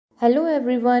Hello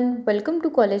everyone, welcome to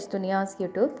College Dunia's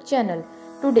YouTube channel.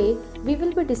 Today we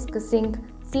will be discussing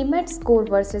CMAT score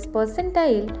versus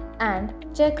percentile and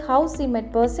check how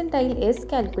CMAT percentile is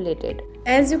calculated.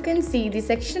 As you can see, the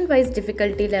section-wise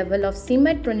difficulty level of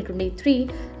CMAT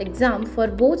 2023 exam for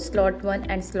both slot 1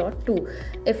 and slot 2.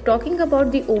 If talking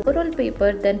about the overall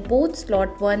paper, then both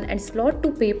slot 1 and slot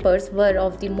 2 papers were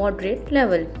of the moderate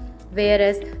level,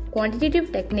 whereas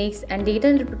quantitative techniques and data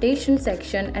interpretation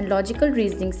section and logical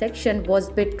reasoning section was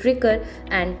bit trickier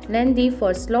and lengthy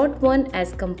for slot 1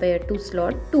 as compared to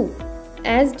slot 2.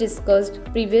 As discussed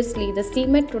previously, the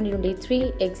CMAT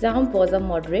 2023 exam was a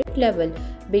moderate level.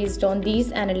 Based on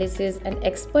these analysis and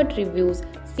expert reviews,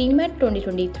 CMAT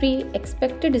 2023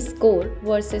 expected score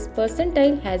versus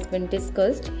percentile has been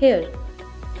discussed here.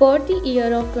 For the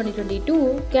year of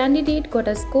 2022, candidate got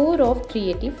a score of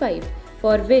 385.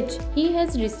 For which he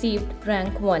has received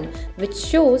rank 1, which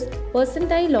shows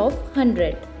percentile of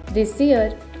 100. This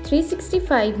year,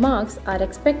 365 marks are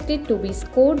expected to be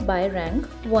scored by rank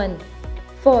 1.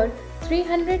 For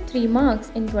 303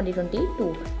 marks in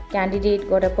 2022, candidate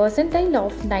got a percentile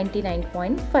of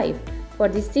 99.5. For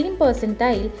the same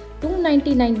percentile,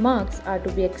 299 marks are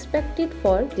to be expected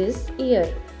for this year.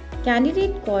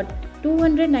 Candidate got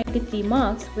 293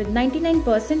 marks with 99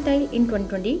 percentile in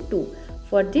 2022.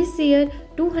 For this year,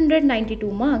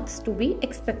 292 marks to be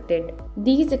expected.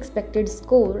 These expected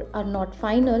scores are not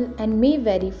final and may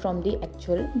vary from the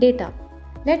actual data.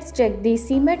 Let's check the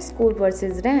CMAT score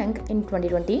versus rank in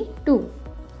 2022.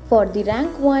 For the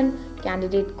rank 1,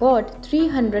 candidate got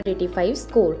 385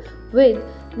 score with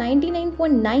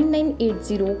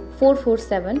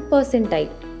 99.9980447 percentile.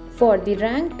 For the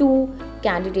rank 2,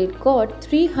 candidate got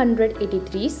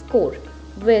 383 score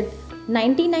with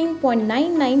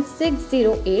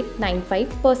 99.996085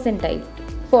 percentile.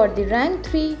 For the rank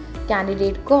 3,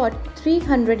 candidate got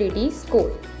 380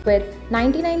 score with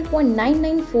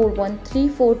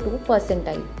 99.9941342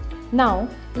 percentile. Now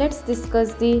let's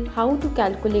discuss the how to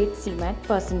calculate CMAT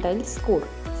percentile score.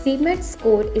 CMAT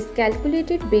score is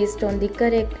calculated based on the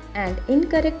correct and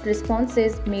incorrect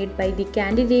responses made by the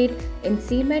candidate in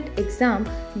CMAT exam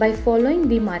by following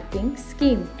the marking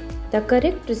scheme. The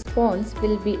correct response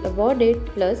will be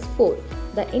awarded +4.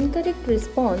 The incorrect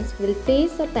response will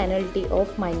face a penalty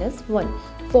of -1.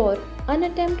 For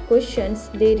unattempted questions,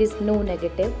 there is no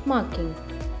negative marking.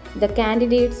 The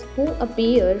candidates who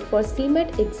appear for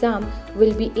CMAT exam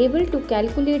will be able to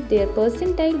calculate their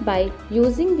percentile by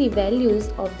using the values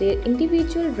of their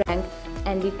individual rank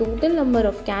and the total number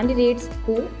of candidates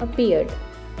who appeared.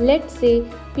 Let's say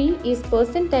P is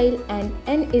percentile and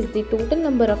N is the total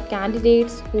number of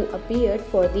candidates who appeared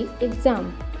for the exam.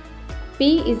 P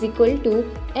is equal to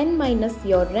N minus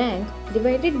your rank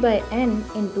divided by N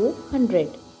into 100.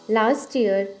 Last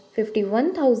year,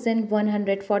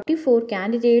 51,144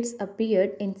 candidates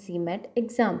appeared in CMAT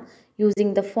exam.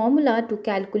 Using the formula to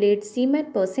calculate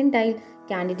CMAT percentile,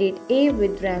 candidate A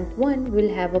with rank 1 will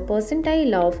have a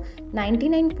percentile of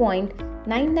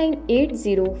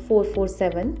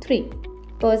 99.9980447.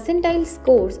 Percentile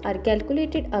scores are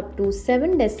calculated up to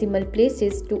 7 decimal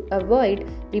places to avoid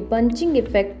the bunching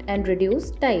effect and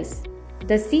reduce ties.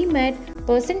 The CMAT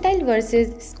percentile versus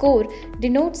score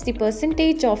denotes the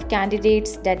percentage of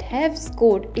candidates that have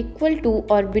scored equal to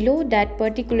or below that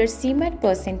particular CMAT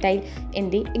percentile in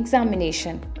the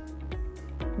examination.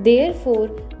 Therefore,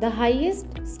 the highest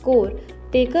score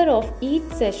taker of each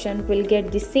session will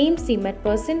get the same CMAT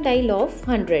percentile of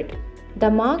 100. The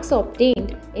marks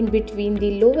obtained in between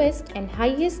the lowest and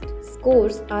highest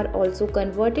scores are also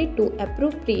converted to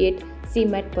appropriate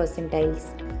CMAT percentiles.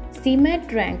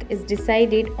 CMAT rank is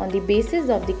decided on the basis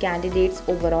of the candidate's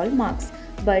overall marks,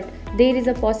 but there is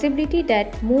a possibility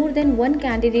that more than one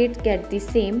candidate get the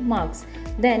same marks.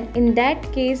 Then in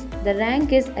that case, the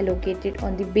rank is allocated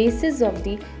on the basis of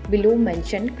the below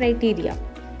mentioned criteria.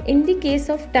 In the case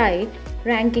of tie,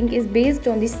 ranking is based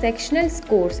on the sectional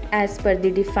scores as per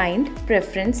the defined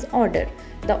preference order.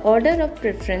 The order of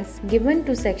preference given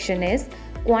to section is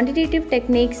quantitative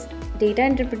techniques, data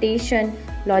interpretation,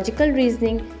 logical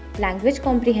reasoning, language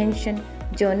comprehension,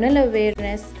 journal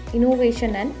awareness,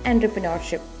 innovation and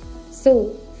entrepreneurship.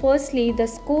 So, firstly, the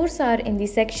scores are in the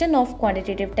section of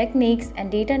quantitative techniques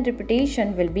and data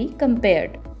interpretation will be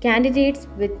compared. Candidates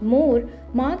with more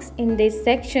marks in this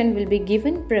section will be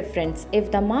given preference.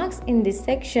 If the marks in this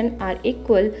section are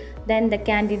equal, then the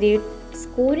candidate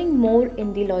scoring more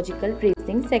in the logical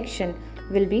reasoning section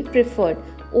will be preferred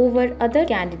over other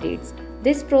candidates.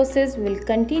 This process will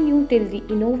continue till the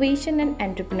innovation and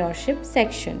entrepreneurship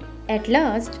section. At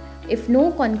last, If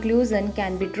no conclusion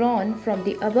can be drawn from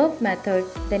the above method,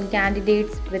 then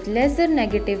candidates with lesser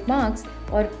negative marks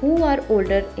or who are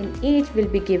older in age will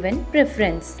be given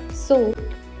preference. So,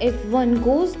 if one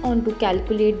goes on to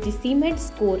calculate the CMAT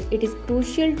score, it is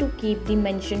crucial to keep the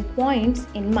mentioned points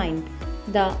in mind.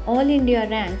 The All India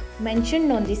rank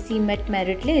mentioned on the CMAT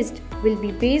merit list will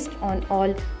be based on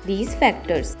all these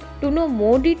factors. To know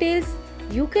more details,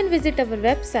 you can visit our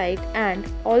website and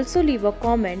also leave a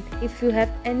comment if you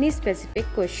have any specific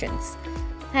questions.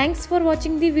 Thanks for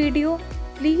watching the video.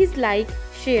 Please like,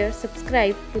 share,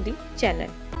 subscribe to the channel.